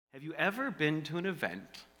Have you ever been to an event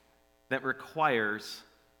that requires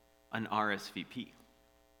an RSVP?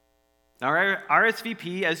 Now,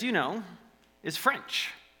 RSVP, as you know, is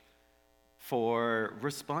French for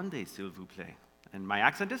 "Respondez, s'il vous plaît." And my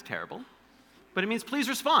accent is terrible, but it means please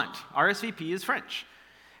respond. RSVP is French.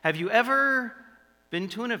 Have you ever been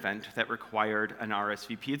to an event that required an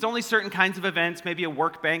RSVP? It's only certain kinds of events, maybe a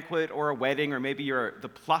work banquet or a wedding, or maybe you're the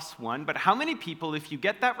plus one. But how many people, if you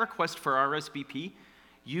get that request for RSVP,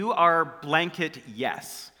 you are blanket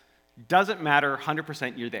yes? Doesn't matter,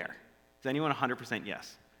 100% you're there. Is anyone 100%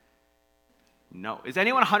 yes? No. Is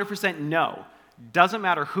anyone 100% no? Doesn't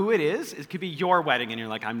matter who it is. It could be your wedding and you're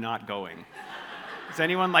like, I'm not going. Is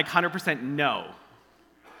anyone like 100% no?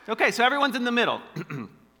 Okay, so everyone's in the middle,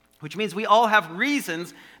 which means we all have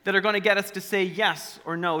reasons that are going to get us to say yes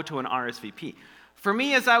or no to an RSVP. For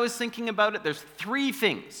me, as I was thinking about it, there's three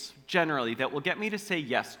things generally that will get me to say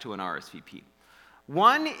yes to an RSVP.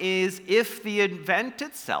 One is if the event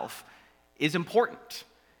itself is important.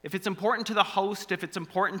 If it's important to the host, if it's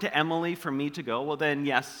important to Emily for me to go, well then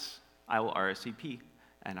yes, I will RSVP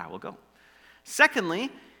and I will go. Secondly,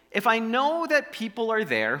 if I know that people are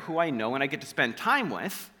there who I know and I get to spend time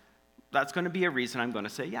with, that's going to be a reason I'm going to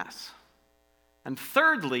say yes. And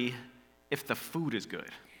thirdly, if the food is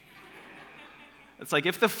good. It's like,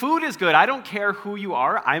 if the food is good, I don't care who you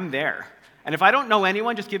are, I'm there. And if I don't know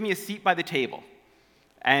anyone, just give me a seat by the table,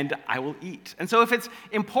 and I will eat. And so if it's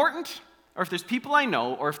important, or if there's people I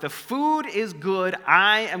know, or if the food is good,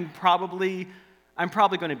 I'm probably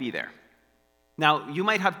going to be there. Now, you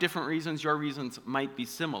might have different reasons, your reasons might be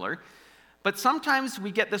similar, but sometimes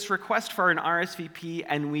we get this request for an RSVP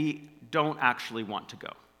and we don't actually want to go.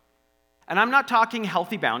 And I'm not talking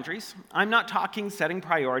healthy boundaries, I'm not talking setting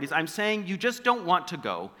priorities, I'm saying you just don't want to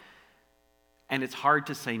go, and it's hard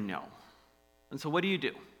to say no. And so what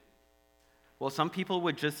do? Well, some people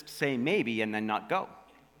would just say maybe and then not go.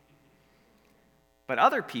 But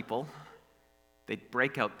other people, they'd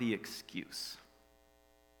break out the excuse.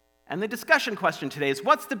 And the discussion question today is,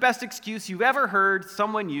 what's the best excuse you've ever heard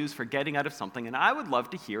someone use for getting out of something? And I would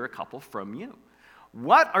love to hear a couple from you.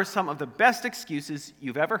 What are some of the best excuses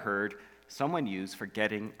you've ever heard someone use for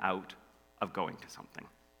getting out of going to something?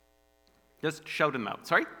 Just shout them out.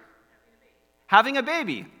 Sorry? Having a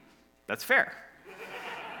baby. That's fair.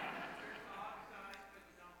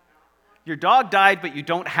 Your dog died, but you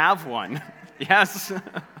don't have one. Yes.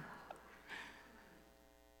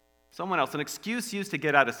 Someone else, an excuse used to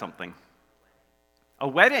get out of something. A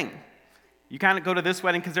wedding. You can't go to this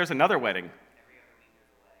wedding because there's another wedding.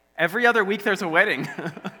 Every other week there's a wedding.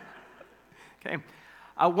 Okay.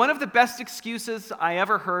 One of the best excuses I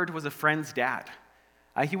ever heard was a friend's dad.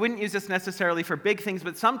 He wouldn't use this necessarily for big things,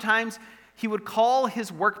 but sometimes he would call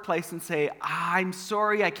his workplace and say, I'm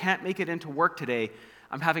sorry I can't make it into work today.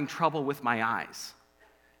 I'm having trouble with my eyes.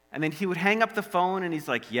 And then he would hang up the phone and he's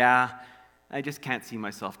like, yeah, I just can't see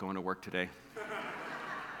myself going to work today.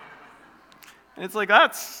 And it's like,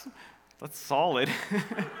 that's solid.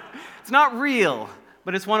 It's not real,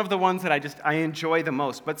 but it's one of the ones that I enjoy the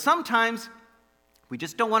most. But sometimes we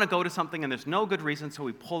just don't want to go to something and there's no good reason, so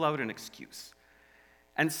we pull out an excuse.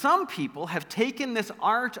 And some people have taken this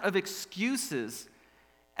art of excuses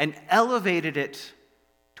and elevated it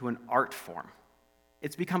to an art form.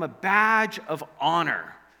 It's become a badge of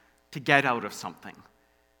honor to get out of something.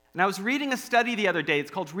 And I was reading a study the other day, it's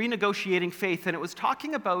called Renegotiating Faith, and it was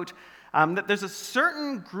talking about that there's a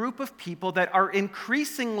certain group of people that are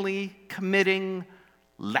increasingly committing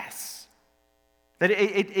less. That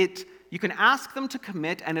you can ask them to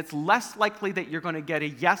commit, and it's less likely that you're going to get a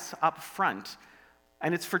yes up front.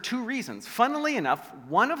 And it's for two reasons. Funnily enough,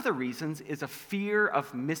 one of the reasons is a fear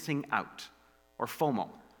of missing out, or FOMO.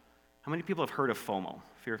 How many people have heard of FOMO?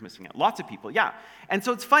 Fear of missing out. Lots of people, yeah. And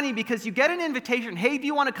so it's funny because you get an invitation, hey, do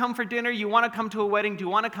you want to come for dinner? You want to come to a wedding? Do you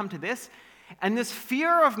want to come to this? And this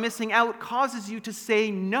fear of missing out causes you to say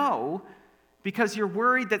no because you're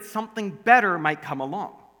worried that something better might come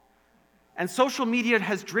along. And social media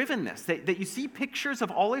has driven this, that you see pictures of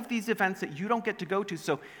all of these events that you don't get to go to.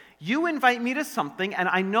 So you invite me to something, and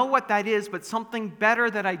I know what that is, but something better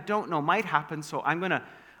that I don't know might happen, so I'm going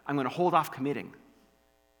to hold off committing.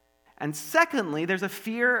 And secondly, there's a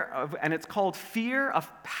fear of, and it's called fear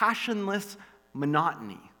of passionless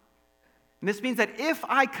monotony. And this means that if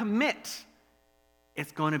I commit,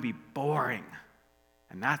 it's going to be boring.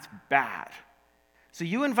 And that's bad. So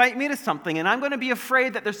you invite me to something, and I'm going to be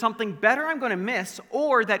afraid that there's something better I'm going to miss,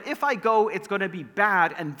 or that if I go, it's going to be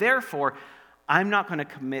bad, and therefore, I'm not going to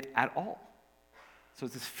commit at all. So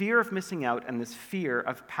it's this fear of missing out and this fear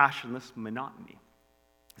of passionless monotony.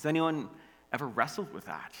 Has anyone ever wrestled with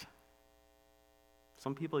that?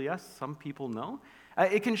 Some people yes, some people no.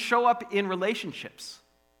 It can show up in relationships.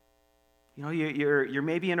 You know, you're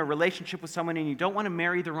maybe in a relationship with someone and you don't want to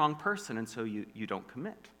marry the wrong person, and so you don't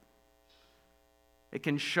commit. It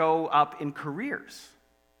can show up in careers.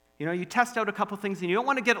 You know, you test out a couple things and you don't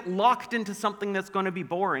want to get locked into something that's going to be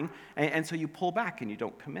boring, and so you pull back and you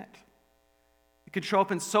don't commit. It could show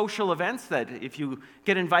up in social events that if you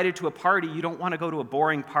get invited to a party, you don't want to go to a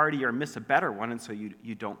boring party or miss a better one, and so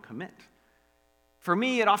you don't commit. For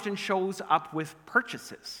me, it often shows up with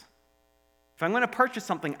purchases. If I'm going to purchase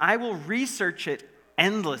something, I will research it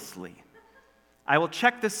endlessly. I will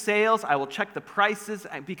check the sales, I will check the prices,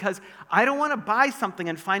 because I don't want to buy something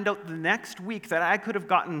and find out the next week that I could have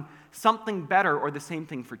gotten something better or the same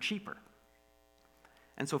thing for cheaper.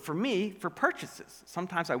 And so for me, for purchases,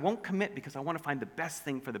 sometimes I won't commit because I want to find the best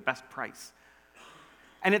thing for the best price.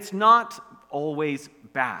 And it's not always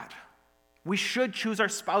bad. We should choose our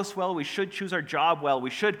spouse well, we should choose our job well, we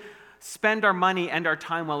should spend our money and our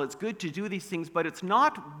time well. It's good to do these things, but it's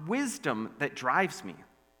not wisdom that drives me.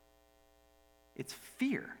 It's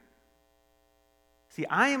fear. See,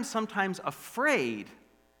 I am sometimes afraid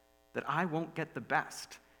that I won't get the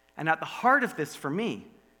best. And at the heart of this for me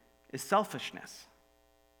is selfishness.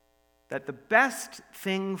 That the best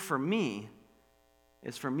thing for me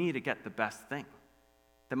is for me to get the best thing.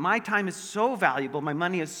 That my time is so valuable, my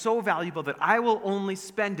money is so valuable that I will only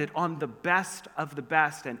spend it on the best of the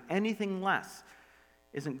best, and anything less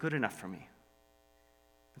isn't good enough for me.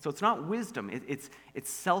 And so it's not wisdom, it's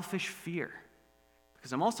selfish fear.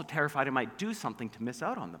 Because I'm also terrified I might do something to miss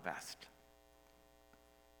out on the best.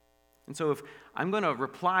 And so if I'm going to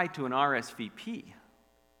reply to an RSVP, it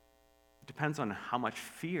depends on how much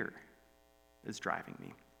fear is driving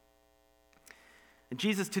me. And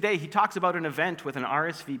Jesus today, he talks about an event with an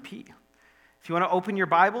RSVP. If you want to open your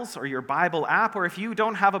Bibles or your Bible app, or if you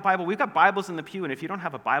don't have a Bible, we've got Bibles in the pew, and if you don't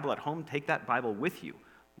have a Bible at home, take that Bible with you,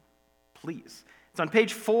 please. It's on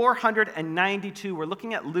page 492. We're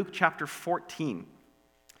looking at Luke chapter 14.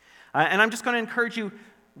 And I'm just going to encourage you,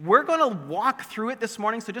 we're going to walk through it this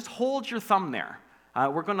morning, so just hold your thumb there.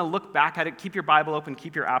 We're going to look back at it, keep your Bible open,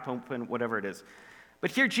 keep your app open, whatever it is. But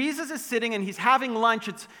here Jesus is sitting and he's having lunch.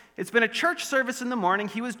 It's been a church service in the morning.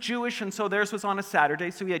 He was Jewish, and so theirs was on a Saturday,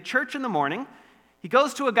 so he had church in the morning. He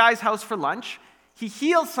goes to a guy's house for lunch. He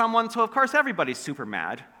heals someone, so of course everybody's super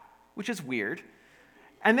mad, which is weird.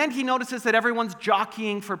 And then he notices that everyone's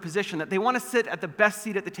jockeying for position, that they want to sit at the best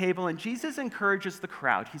seat at the table, and Jesus encourages the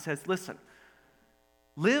crowd. He says, listen,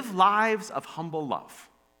 live lives of humble love.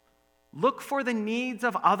 Look for the needs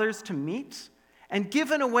of others to meet, and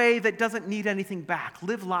give in a way that doesn't need anything back.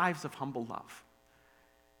 Live lives of humble love.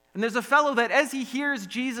 And there's a fellow that as he hears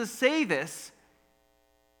Jesus say this,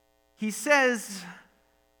 he says,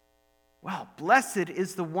 well, blessed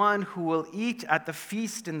is the one who will eat at the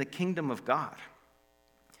feast in the kingdom of God.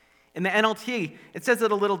 In the NLT, it says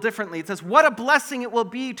it a little differently. It says, what a blessing it will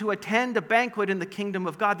be to attend a banquet in the kingdom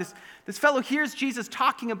of God. This fellow hears Jesus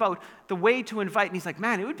talking about the way to invite, and he's like,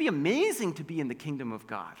 man, it would be amazing to be in the kingdom of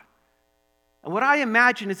God. And what I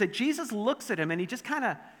imagine is that Jesus looks at him and he just kind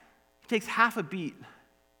of takes half a beat.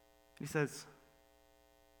 He says,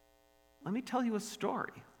 let me tell you a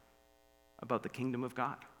story about the kingdom of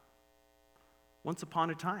God. Once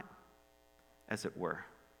upon a time, as it were,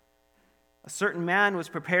 a certain man was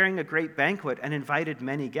preparing a great banquet and invited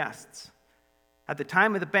many guests. At the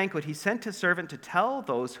time of the banquet, he sent his servant to tell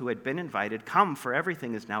those who had been invited, come, for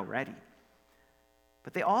everything is now ready.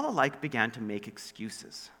 But they all alike began to make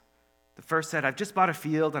excuses. The first said, I've just bought a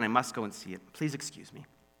field and I must go and see it. Please excuse me.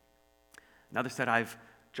 Another said, I've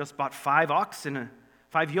just bought 5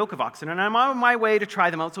 yoke of oxen, and I'm on my way to try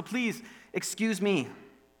them out, so please excuse me.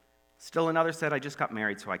 Still another said, I just got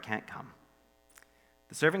married, so I can't come.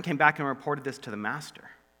 The servant came back and reported this to the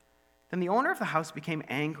master. Then the owner of the house became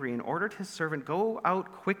angry and ordered his servant, go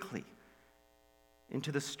out quickly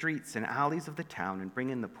into the streets and alleys of the town and bring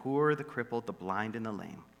in the poor, the crippled, the blind, and the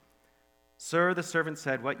lame. Sir, the servant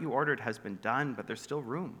said, what you ordered has been done, but there's still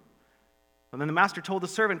room. And then the master told the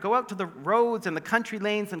servant, go out to the roads and the country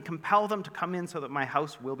lanes and compel them to come in so that my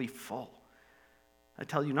house will be full. I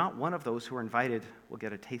tell you, not one of those who are invited will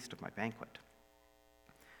get a taste of my banquet.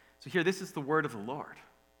 So here, this is the word of the Lord.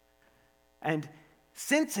 And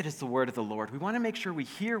since it is the word of the Lord, we want to make sure we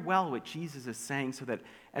hear well what Jesus is saying so that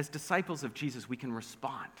as disciples of Jesus, we can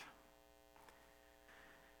respond.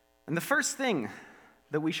 And the first thing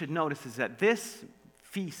that we should notice is that this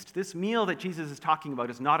feast, this meal that Jesus is talking about,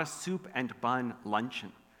 is not a soup and bun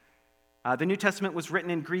luncheon. The New Testament was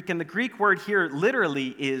written in Greek, and the Greek word here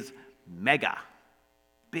literally is mega,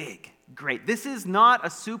 big, great. This is not a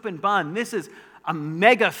soup and bun. This is a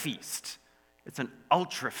mega feast. It's an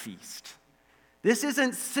ultra feast. This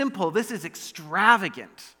isn't simple, this is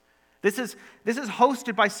extravagant. This is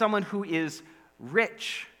hosted by someone who is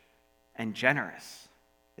rich and generous.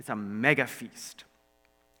 It's a mega feast.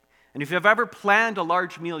 And if you've ever planned a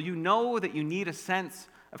large meal, you know that you need a sense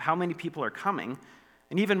of how many people are coming,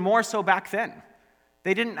 and even more so back then.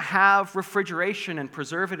 They didn't have refrigeration and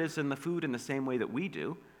preservatives in the food in the same way that we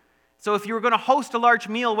do. So if you were going to host a large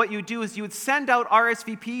meal, what you would do is you would send out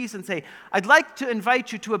RSVPs and say, I'd like to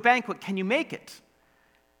invite you to a banquet. Can you make it?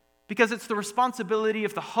 Because it's the responsibility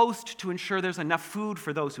of the host to ensure there's enough food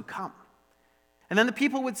for those who come. And then the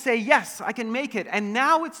people would say, yes, I can make it. And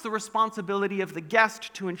now it's the responsibility of the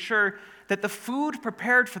guest to ensure that the food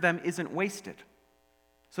prepared for them isn't wasted.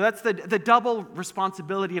 So that's the double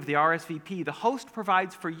responsibility of the RSVP. The host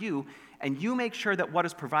provides for you, and you make sure that what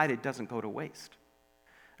is provided doesn't go to waste.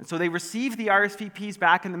 And so they receive the RSVPs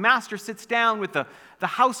back, and the master sits down with the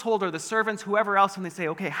household or the servants, whoever else, and they say,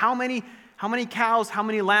 okay, how many cows, how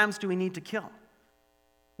many lambs do we need to kill?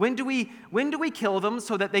 When do we kill them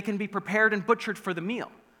so that they can be prepared and butchered for the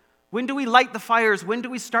meal? When do we light the fires? When do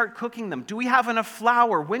we start cooking them? Do we have enough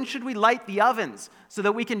flour? When should we light the ovens so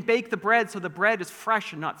that we can bake the bread so the bread is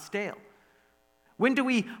fresh and not stale? When do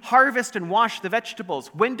we harvest and wash the vegetables?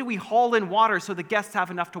 When do we haul in water so the guests have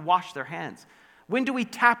enough to wash their hands? When do we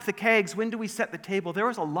tap the kegs? When do we set the table? There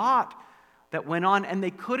was a lot that went on, and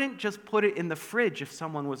they couldn't just put it in the fridge if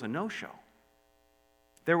someone was a no-show.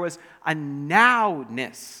 There was a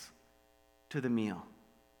nowness to the meal.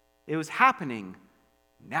 It was happening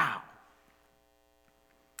now.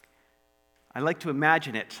 I like to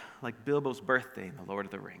imagine it like Bilbo's birthday in The Lord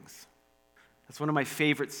of the Rings. That's one of my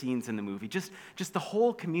favorite scenes in the movie. Just the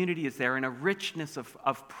whole community is there in a richness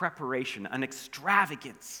of preparation, an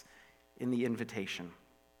extravagance in the invitation.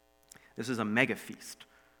 This is a mega feast.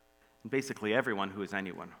 And basically everyone who is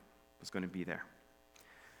anyone was going to be there.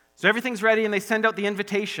 So everything's ready, and they send out the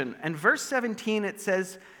invitation. And verse 17, it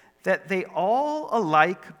says that they all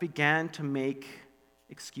alike began to make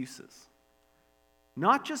excuses.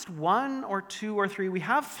 Not just one or two or three. We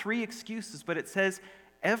have 3 excuses, but it says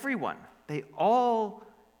everyone. They all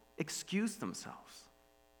excused themselves.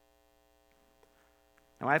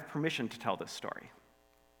 Now, I have permission to tell this story.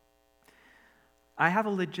 I have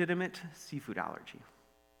a legitimate seafood allergy.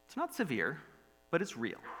 It's not severe, but it's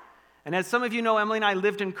real. And as some of you know, Emily and I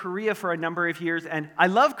lived in Korea for a number of years, and I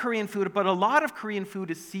love Korean food, but a lot of Korean food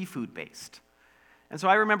is seafood-based. And so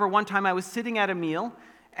I remember one time I was sitting at a meal,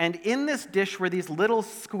 and in this dish were these little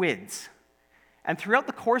squids. And throughout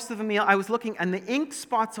the course of the meal, I was looking, and the ink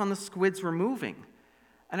spots on the squids were moving.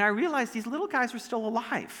 And I realized these little guys were still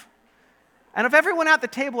alive. And of everyone at the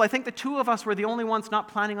table, I think the 2 of us were the only ones not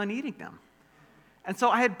planning on eating them. And so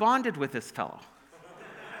I had bonded with this fellow.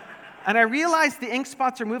 And I realized the ink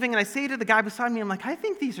spots are moving, and I say to the guy beside me, I'm like, I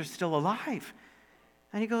think these are still alive.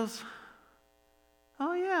 And he goes,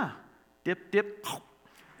 oh yeah, dip, dip.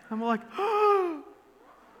 I'm like, oh.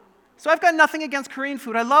 So I've got nothing against Korean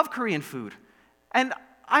food. I love Korean food. And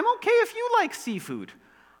I'm okay if you like seafood.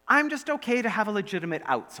 I'm just okay to have a legitimate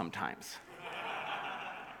out sometimes.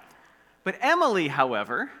 But Emily,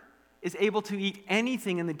 however, is able to eat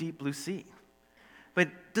anything in the deep blue sea. But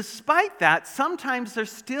despite that, sometimes there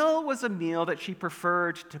still was a meal that she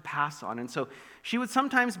preferred to pass on. And so she would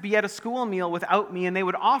sometimes be at a school meal without me, and they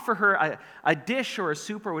would offer her a dish or a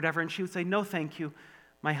soup or whatever, and she would say, no, thank you.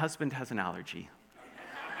 My husband has an allergy.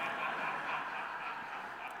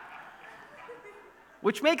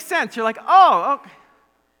 Which makes sense. You're like, oh, okay.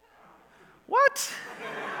 What?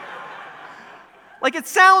 Like, it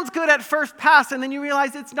sounds good at first pass, and then you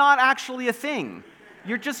realize it's not actually a thing.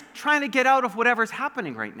 You're just trying to get out of whatever's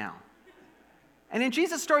happening right now. And in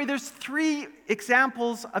Jesus' story, there's 3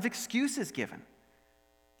 examples of excuses given.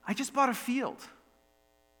 I just bought a field.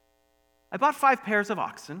 I bought 5 pairs of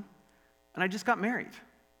oxen, and I just got married.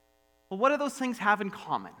 Well, what do those things have in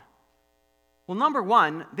common? Well, number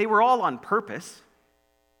 1, they were all on purpose.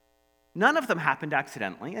 None of them happened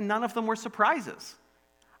accidentally, and none of them were surprises.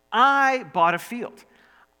 I bought a field.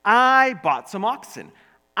 I bought some oxen.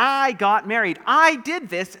 I got married. I did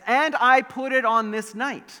this, and I put it on this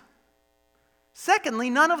night. Secondly,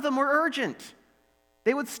 none of them were urgent.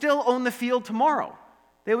 They would still own the field tomorrow.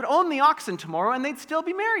 They would own the oxen tomorrow, and they'd still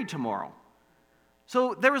be married tomorrow.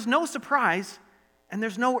 So there was no surprise, and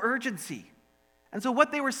there's no urgency. And so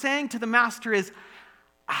what they were saying to the master is,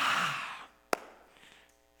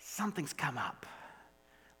 something's come up.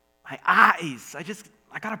 My eyes,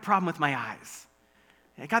 I got a problem with my eyes.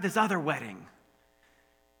 I got this other wedding.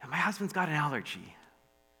 And my husband's got an allergy.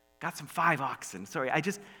 Got some 5 oxen. Sorry, I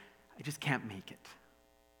just can't make it.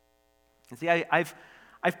 And see,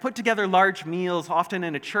 I've put together large meals, often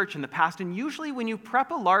in a church in the past, and usually when you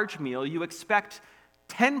prep a large meal, you expect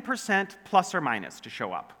 10% plus or minus to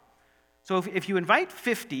show up. So if you invite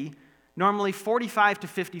 50, normally 45 to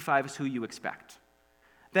 55 is who you expect.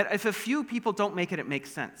 That if a few people don't make it, it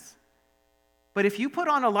makes sense. But if you put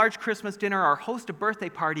on a large Christmas dinner or host a birthday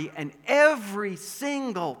party and every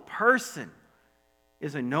single person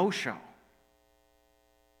is a no-show,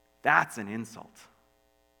 that's an insult.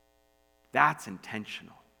 That's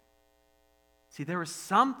intentional. See, there was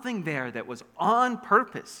something there that was on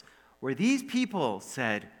purpose where these people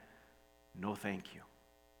said, no thank you.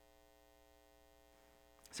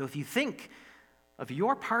 So if you think of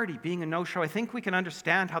your party being a no-show, I think we can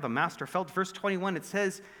understand how the master felt. Verse 21, it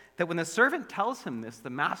says that when the servant tells him this, the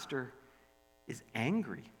master is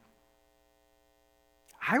angry.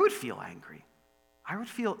 I would feel angry. I would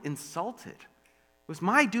feel insulted. It was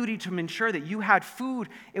my duty to ensure that you had food.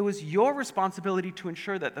 It was your responsibility to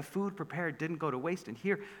ensure that the food prepared didn't go to waste. And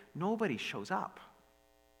here, nobody shows up.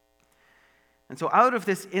 And so out of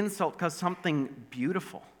this insult comes something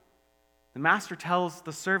beautiful. The master tells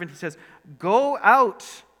the servant, he says, go out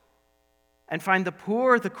and find the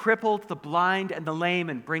poor, the crippled, the blind, and the lame,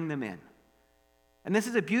 and bring them in. And this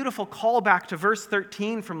is a beautiful callback to verse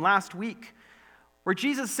 13 from last week, where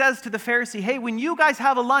Jesus says to the Pharisee, hey, when you guys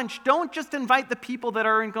have a lunch, don't just invite the people that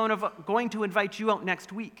are going to invite you out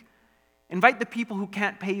next week. Invite the people who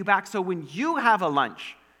can't pay you back. So when you have a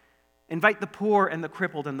lunch, invite the poor and the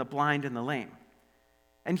crippled and the blind and the lame.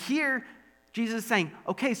 And here, Jesus is saying,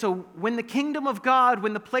 okay, so when the kingdom of God,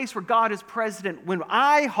 when the place where God is president, when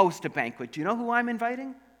I host a banquet, do you know who I'm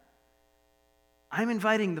inviting? I'm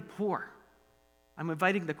inviting the poor. I'm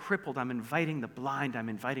inviting the crippled. I'm inviting the blind. I'm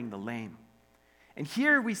inviting the lame. And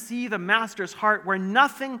here we see the master's heart where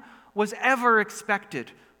nothing was ever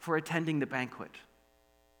expected for attending the banquet.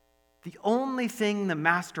 The only thing the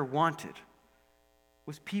master wanted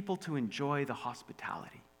was people to enjoy the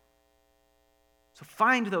hospitality. So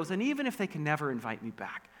find those, and even if they can never invite me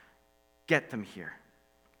back, get them here.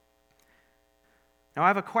 Now I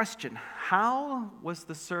have a question. How was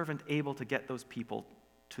the servant able to get those people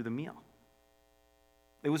to the meal?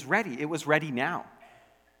 It was ready. It was ready now.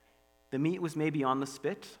 The meat was maybe on the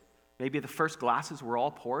spit. Maybe the first glasses were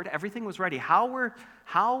all poured. Everything was ready. How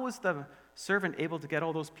was the servant able to get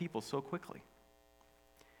all those people so quickly?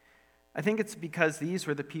 I think it's because these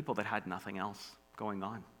were the people that had nothing else going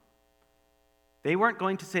on. They weren't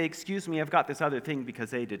going to say, excuse me, I've got this other thing, because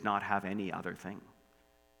they did not have any other thing.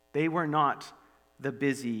 They were not the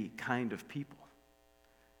busy kind of people.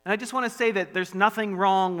 And I just want to say that there's nothing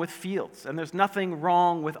wrong with fields, and there's nothing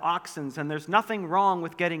wrong with oxen, and there's nothing wrong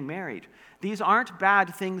with getting married. These aren't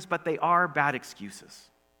bad things, but they are bad excuses.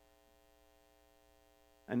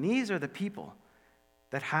 And these are the people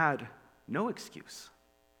that had no excuse.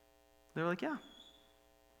 They're like, yeah,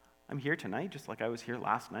 I'm here tonight, just like I was here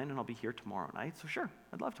last night, and I'll be here tomorrow night, so sure,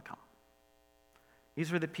 I'd love to come.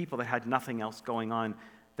 These were the people that had nothing else going on.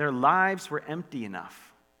 Their lives were empty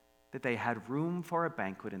enough that they had room for a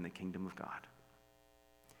banquet in the kingdom of God.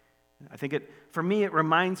 I think for me, it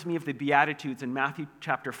reminds me of the Beatitudes in Matthew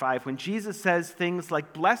chapter 5, when Jesus says things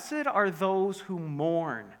like, blessed are those who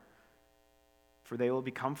mourn, for they will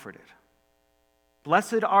be comforted.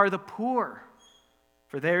 Blessed are the poor,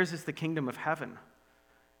 for theirs is the kingdom of heaven.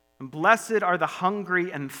 And blessed are the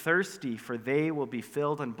hungry and thirsty, for they will be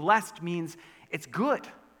filled. And blessed means it's good.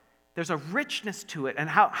 There's a richness to it, and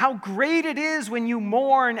how great it is when you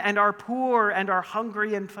mourn and are poor and are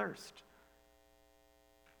hungry and thirst.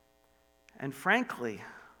 And frankly,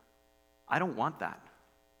 I don't want that.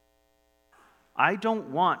 I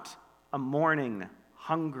don't want a mourning,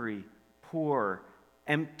 hungry, poor,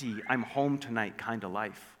 empty, I'm home tonight kind of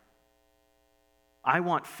life. I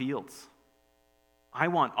want fields. I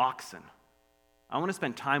want oxen. I want to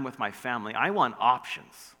spend time with my family. I want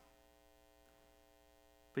options.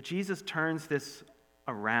 But Jesus turns this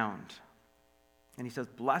around, and he says,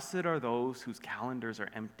 blessed are those whose calendars are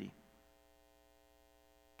empty.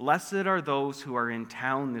 Blessed are those who are in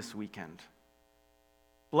town this weekend.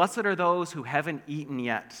 Blessed are those who haven't eaten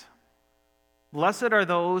yet. Blessed are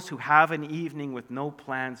those who have an evening with no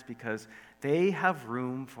plans, because they have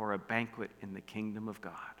room for a banquet in the kingdom of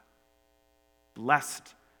God.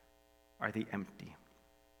 Blessed are the empty.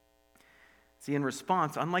 See, in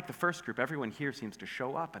response, unlike the first group, everyone here seems to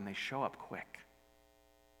show up, and they show up quick.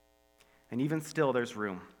 And even still, there's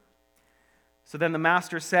room. So then the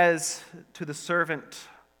master says to the servant,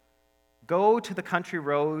 go to the country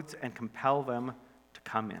roads and compel them to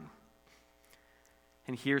come in.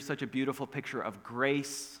 And here's such a beautiful picture of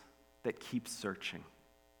grace that keeps searching.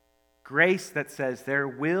 Grace that says there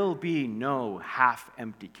will be no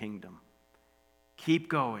half-empty kingdom. Keep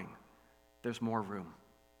going. There's more room.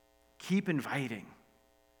 Keep inviting.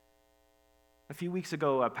 A few weeks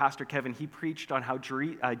ago, Pastor Kevin, he preached on how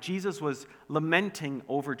Jesus was lamenting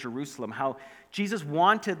over Jerusalem, how Jesus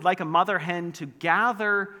wanted, like a mother hen, to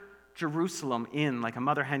gather Jerusalem in, like a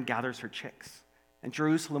mother hen gathers her chicks, and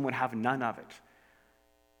Jerusalem would have none of it.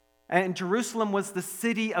 And Jerusalem was the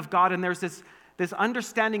city of God, and there's this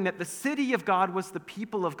understanding that the city of God was the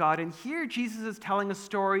people of God. And here Jesus is telling a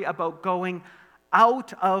story about going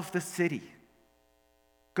out of the city.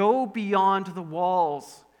 Go beyond the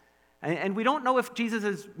walls. And we don't know if Jesus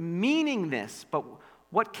is meaning this, but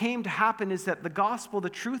what came to happen is that the gospel, the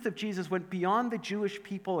truth of Jesus, went beyond the Jewish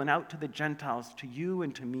people and out to the Gentiles, to you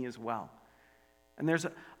and to me as well. And there's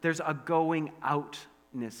a going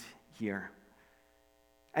outness here.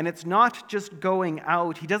 And it's not just going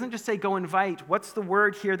out. He doesn't just say go invite. What's the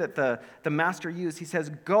word here that the master used? He says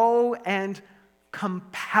go and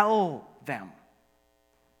compel them.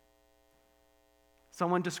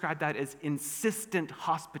 Someone described that as insistent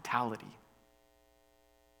hospitality.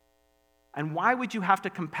 And why would you have to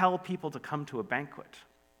compel people to come to a banquet?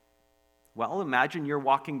 Well, imagine you're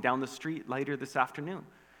walking down the street later this afternoon,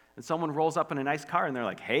 and someone rolls up in a nice car, and they're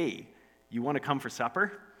like, hey, you want to come for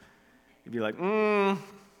supper? You'd be like, I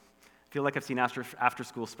feel like I've seen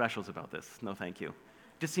after-school specials about this. No, thank you.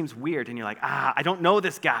 It just seems weird, and you're like, I don't know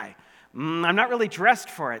this guy. I'm not really dressed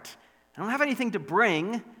for it. I don't have anything to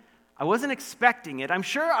bring. I wasn't expecting it. I'm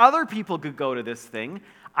sure other people could go to this thing.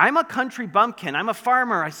 I'm a country bumpkin. I'm a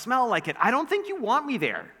farmer. I smell like it. I don't think you want me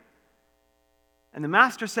there. And the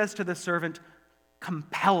master says to the servant,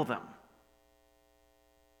 compel them.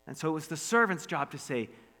 And so it was the servant's job to say,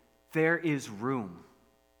 there is room.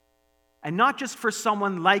 And not just for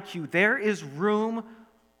someone like you. There is room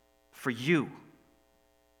for you.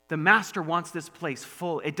 The master wants this place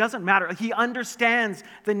full. It doesn't matter. He understands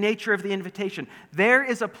the nature of the invitation. There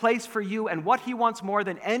is a place for you, and what he wants more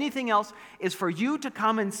than anything else is for you to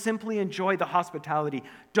come and simply enjoy the hospitality.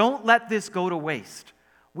 Don't let this go to waste.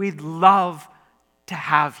 We'd love to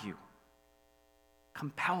have you.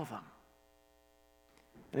 Compel them.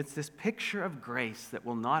 And it's this picture of grace that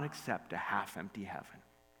will not accept a half-empty heaven.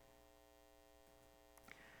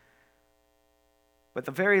 But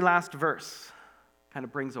the very last verse kind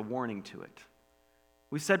of brings a warning to it.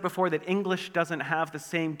 We said before that English doesn't have the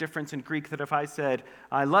same difference in Greek, that if I said,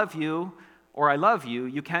 I love you, or I love you,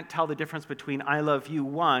 you can't tell the difference between I love you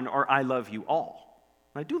one or I love you all.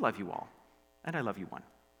 I do love you all, and I love you one.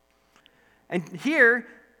 And here,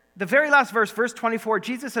 the very last verse, verse 24,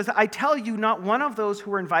 Jesus says, I tell you, not one of those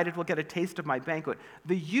who are invited will get a taste of my banquet.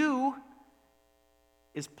 The you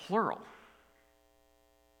is plural.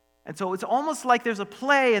 And so it's almost like there's a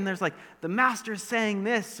play, and there's like the master is saying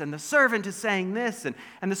this, and the servant is saying this,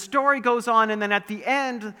 and the story goes on, and then at the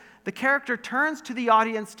end, the character turns to the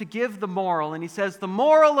audience to give the moral, and he says, the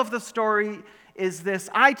moral of the story is this: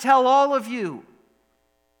 I tell all of you,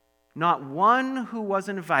 not one who was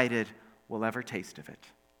invited will ever taste of it.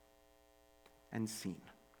 And scene.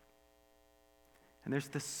 And there's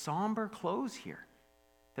this somber close here,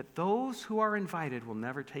 that those who are invited will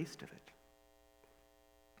never taste of it.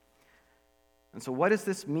 And so what does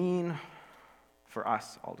this mean for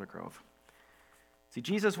us, Aldergrove? See,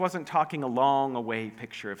 Jesus wasn't talking a long-away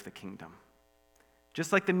picture of the kingdom.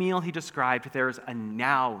 Just like the meal he described, there's a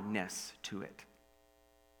now-ness to it.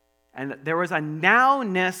 And there was a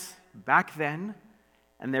now-ness back then,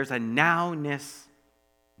 and there's a now-ness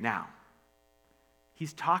now.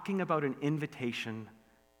 He's talking about an invitation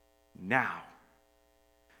now.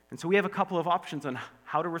 And so we have a couple of options on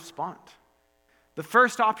how to respond. The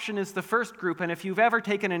first option is the first group, and if you've ever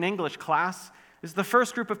taken an English class, is the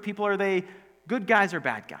first group of people, are they good guys or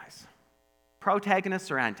bad guys?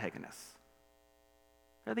 Protagonists or antagonists?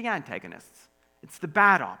 They're the antagonists. It's the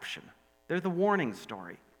bad option. They're the warning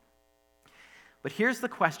story. But here's the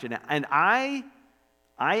question, and I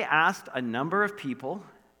asked a number of people,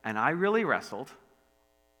 and I really wrestled.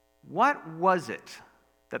 What was it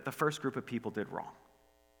that the first group of people did wrong?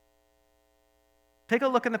 Take a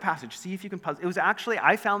look in the passage, see if you can puzzle. It was actually,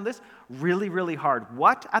 I found this really, really hard.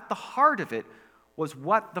 What at the heart of it was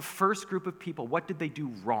what the first group of people, what did they do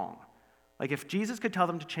wrong? Like if Jesus could tell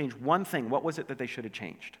them to change one thing, what was it that they should have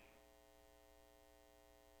changed?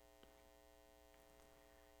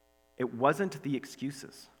 It wasn't the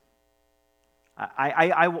excuses.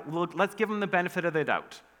 Let's give them the benefit of the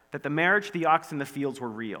doubt, that the marriage, the ox, and the fields were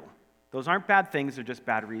real. Those aren't bad things, they're just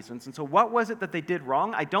bad reasons. And so what was it that they did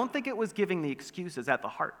wrong? I don't think it was giving the excuses at the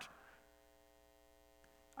heart.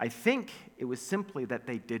 I think it was simply that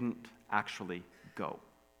they didn't actually go.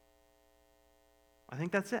 I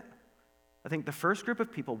think that's it. I think the first group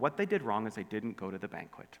of people, what they did wrong is they didn't go to the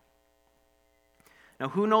banquet. Now,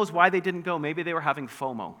 who knows why they didn't go? Maybe they were having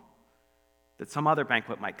FOMO, that some other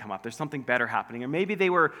banquet might come up. There's something better happening. Or maybe they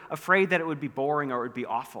were afraid that it would be boring or it would be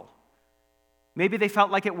awful. Maybe they felt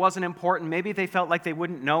like it wasn't important. Maybe they felt like they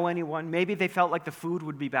wouldn't know anyone. Maybe they felt like the food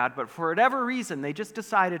would be bad. But for whatever reason, they just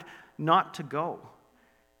decided not to go.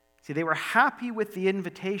 See, they were happy with the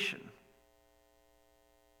invitation,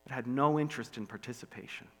 but had no interest in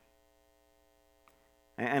participation.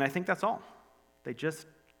 And I think that's all. They just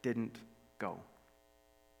didn't go.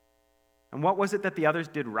 And what was it that the others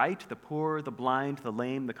did right? The poor, the blind, the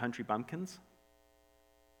lame, the country bumpkins?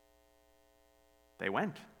 They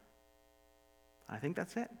went. I think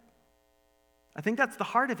that's it. I think that's the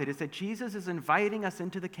heart of it, is that Jesus is inviting us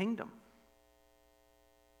into the kingdom.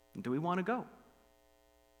 And do we want to go?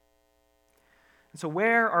 And so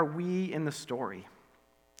where are we in the story?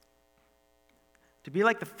 To be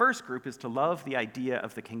like the first group is to love the idea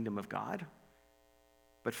of the kingdom of God,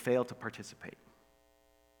 but fail to participate.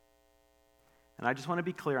 And I just want to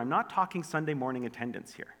be clear, I'm not talking Sunday morning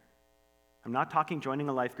attendance here. I'm not talking joining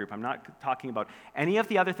a life group. I'm not talking about any of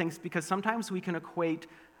the other things, because sometimes we can equate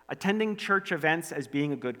attending church events as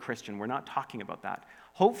being a good Christian. We're not talking about that.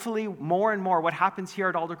 Hopefully, more and more, what happens here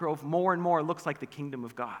at Alder Grove, more and more looks like the kingdom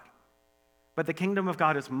of God. But the kingdom of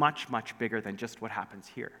God is much, much bigger than just what happens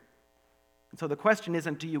here. And so the question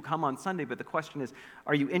isn't, do you come on Sunday? But the question is,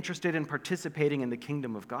 are you interested in participating in the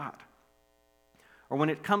kingdom of God? Or when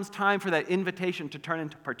it comes time for that invitation to turn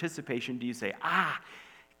into participation, do you say,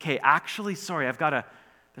 okay, actually, sorry,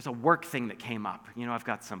 there's a work thing that came up. I've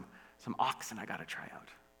got some oxen I got to try out.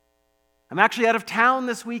 I'm actually out of town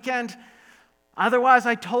this weekend. Otherwise,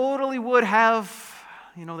 I totally would have,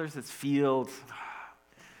 there's this field.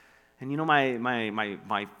 And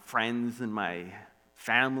my friends and my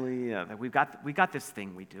family, we've got this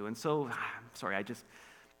thing we do. And so, I'm sorry, I just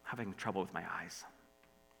having trouble with my eyes.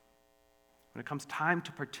 When it comes time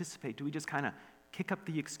to participate, do we just kind of kick up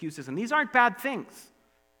the excuses? And these aren't bad things,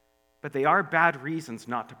 but they are bad reasons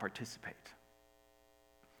not to participate.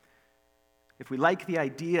 If we like the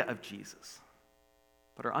idea of Jesus,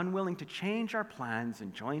 but are unwilling to change our plans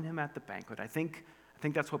and join him at the banquet, I think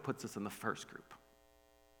that's what puts us in the first group.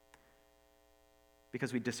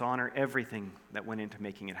 Because we dishonor everything that went into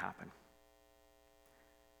making it happen.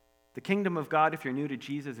 The kingdom of God, if you're new to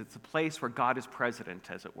Jesus, it's a place where God is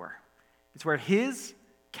president, as it were. It's where his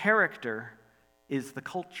character is the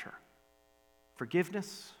culture.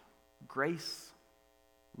 Forgiveness, grace,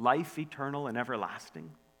 life eternal and everlasting.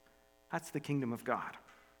 That's the kingdom of God.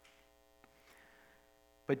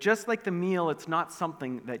 But just like the meal, it's not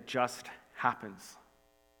something that just happens.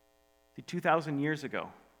 See, 2,000 years ago,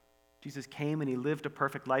 Jesus came and he lived a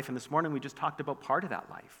perfect life, and this morning we just talked about part of that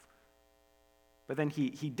life. But then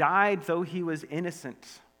he died, though he was innocent,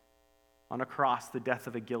 on a cross, the death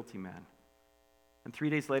of a guilty man. And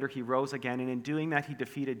 3 days later he rose again, and in doing that he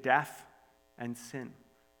defeated death and sin.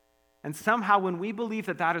 And somehow when we believe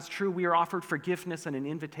that that is true, we are offered forgiveness and an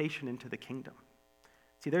invitation into the kingdom.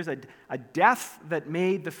 See, there's a death that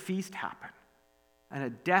made the feast happen, and a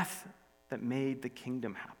death that made the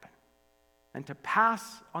kingdom happen. And to pass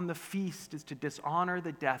on the feast is to dishonor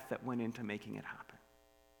the death that went into making it happen.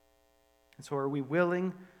 And so are we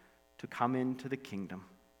willing to come into the kingdom?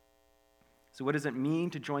 So what does it mean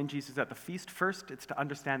to join Jesus at the feast? First, it's to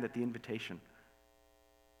understand that the invitation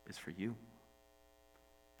is for you.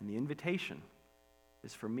 And the invitation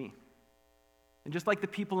is for me. And just like the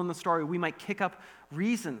people in the story, we might kick up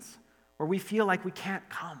reasons where we feel like we can't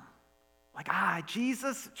come. Like,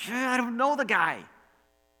 Jesus, I don't know the guy.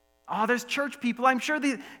 There's church people. I'm sure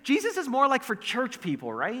Jesus is more like for church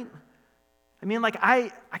people, right? I mean, like,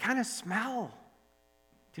 I kind of smell.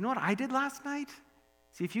 Do you know what I did last night?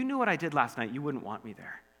 See, if you knew what I did last night, you wouldn't want me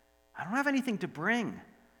there. I don't have anything to bring.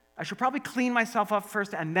 I should probably clean myself up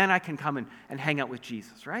first, and then I can come and hang out with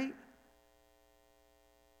Jesus, right?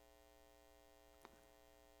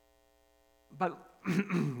 But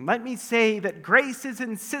let me say that grace is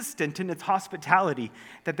insistent in its hospitality,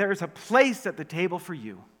 that there is a place at the table for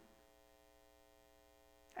you.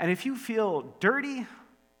 And if you feel dirty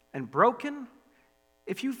and broken,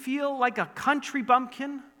 if you feel like a country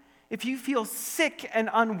bumpkin, if you feel sick and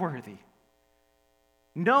unworthy,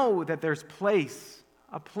 know that there's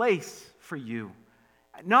a place for you.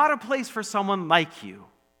 Not a place for someone like you,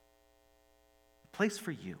 a place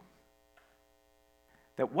for you.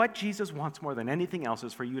 That what Jesus wants more than anything else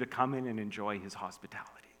is for you to come in and enjoy his hospitality.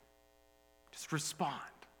 Just respond.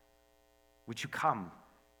 Would you come?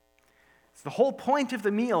 It's the whole point of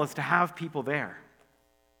the meal is to have people there.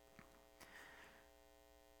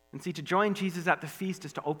 And see, to join Jesus at the feast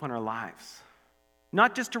is to open our lives.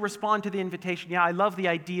 Not just to respond to the invitation, yeah, I love the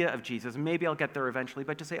idea of Jesus, and maybe I'll get there eventually,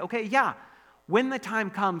 but to say, okay, yeah, when the time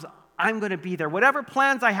comes, I'm going to be there. Whatever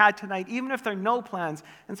plans I had tonight, even if they're no plans,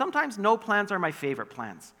 and sometimes no plans are my favorite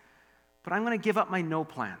plans, but I'm going to give up my no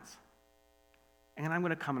plans. And I'm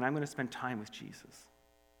going to come and I'm going to spend time with Jesus.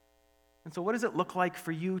 And so what does it look like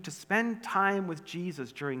for you to spend time with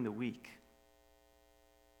Jesus during the week?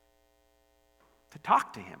 To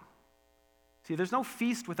talk to him. See, there's no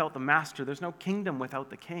feast without the master. There's no kingdom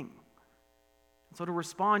without the king. And so to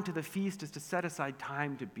respond to the feast is to set aside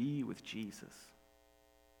time to be with Jesus.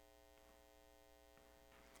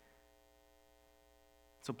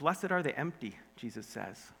 So blessed are the empty, Jesus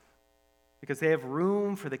says, because they have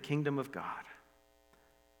room for the kingdom of God.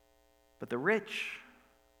 But the rich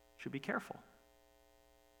should be careful.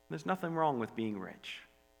 There's nothing wrong with being rich.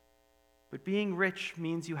 But being rich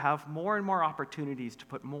means you have more and more opportunities to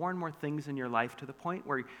put more and more things in your life to the point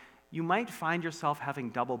where you might find yourself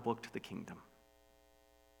having double booked the kingdom.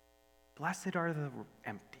 Blessed are the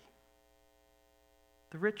empty.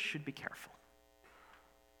 The rich should be careful.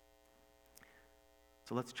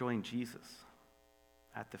 So let's join Jesus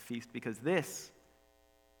at the feast, because this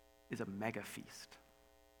is a mega feast.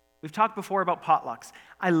 We've talked before about potlucks.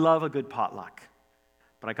 I love a good potluck.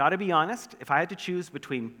 But I got to be honest, if I had to choose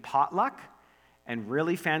between potluck and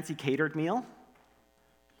really fancy catered meal,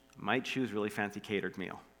 I might choose really fancy catered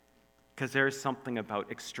meal, because there's something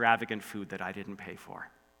about extravagant food that I didn't pay for.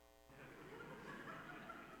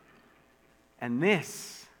 And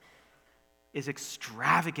this is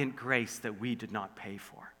extravagant grace that we did not pay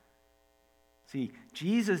for. See,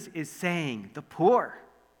 Jesus is saying the poor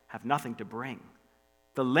have nothing to bring.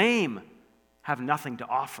 The lame have nothing to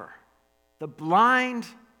offer. The blind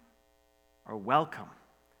are welcome,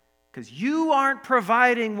 because you aren't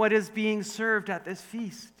providing what is being served at this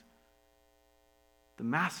feast. The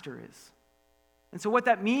master is. And so what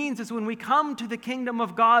that means is when we come to the kingdom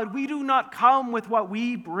of God, we do not come with what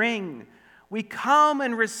we bring. We come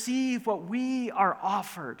and receive what we are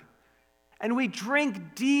offered. And we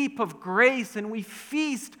drink deep of grace, and we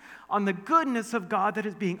feast on the goodness of God that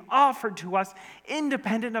is being offered to us,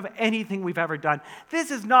 independent of anything we've ever done.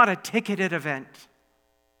 This is not a ticketed event,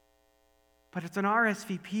 but it's an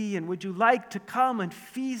RSVP, and would you like to come and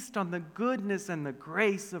feast on the goodness and the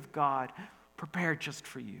grace of God prepared just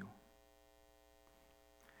for you?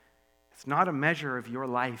 It's not a measure of your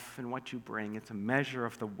life and what you bring. It's a measure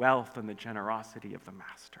of the wealth and the generosity of the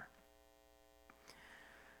master.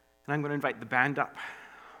 And I'm going to invite the band up.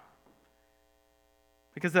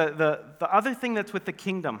 Because the other thing that's with the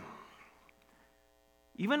kingdom,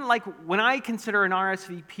 even like when I consider an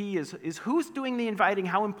RSVP, is who's doing the inviting,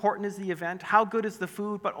 how important is the event, how good is the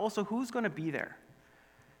food, but also who's going to be there.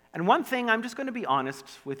 And one thing, I'm just going to be honest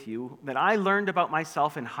with you, that I learned about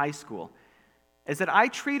myself in high school is that I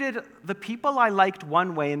treated the people I liked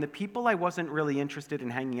one way and the people I wasn't really interested in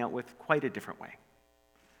hanging out with quite a different way.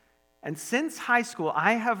 And since high school,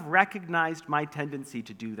 I have recognized my tendency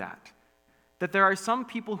to do that. That there are some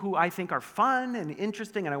people who I think are fun and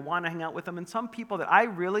interesting and I want to hang out with them, and some people that I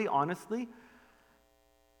really, honestly,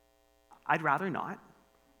 I'd rather not.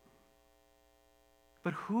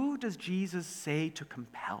 But who does Jesus say to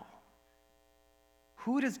compel?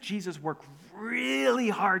 Who does Jesus work really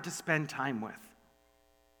hard to spend time with?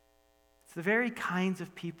 It's the very kinds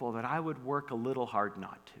of people that I would work a little hard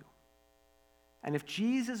not to. And if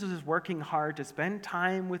Jesus is working hard to spend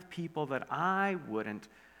time with people that I wouldn't,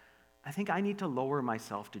 I think I need to lower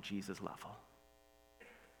myself to Jesus' level.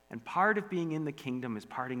 And part of being in the kingdom is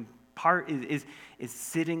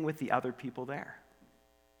sitting with the other people there.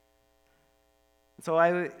 So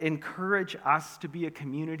I encourage us to be a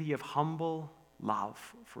community of humble love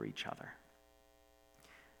for each other.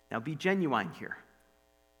 Now be genuine here.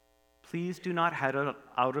 Please do not head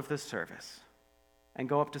out of this service and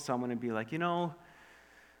go up to someone and be like,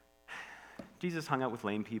 Jesus hung out with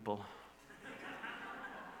lame people.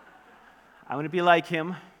 I want to be like him.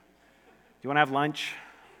 Do you want to have lunch?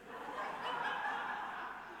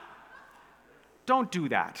 Don't do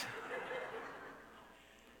that.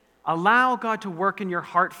 Allow God to work in your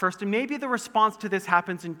heart first, and maybe the response to this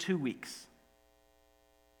happens in 2 weeks.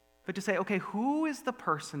 But to say, okay, who is the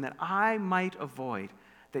person that I might avoid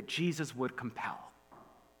that Jesus would compel?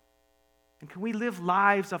 And can we live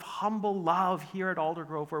lives of humble love here at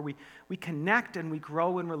Aldergrove where we connect and we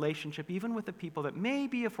grow in relationship, even with the people that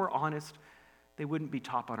maybe, if we're honest, they wouldn't be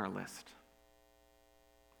top on our list.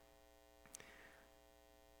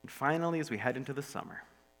 And finally, as we head into the summer,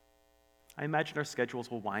 I imagine our schedules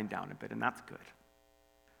will wind down a bit, and that's good.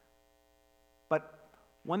 But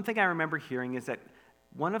one thing I remember hearing is that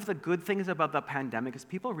one of the good things about the pandemic is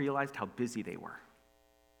people realized how busy they were.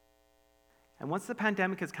 And once the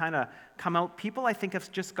pandemic has kind of come out, people, I think,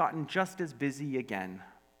 have just gotten just as busy again.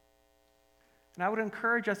 And I would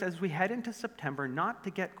encourage us as we head into September not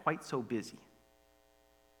to get quite so busy,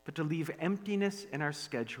 but to leave emptiness in our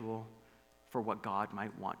schedule for what God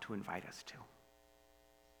might want to invite us to.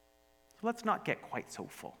 So let's not get quite so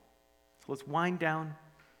full. So let's wind down,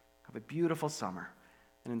 have a beautiful summer,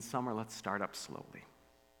 and in summer, let's start up slowly.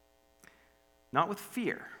 Not with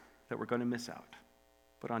fear that we're going to miss out,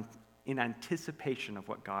 but in anticipation of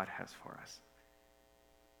what God has for us.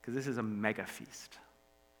 Because this is a mega feast.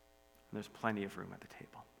 And there's plenty of room at the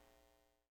table.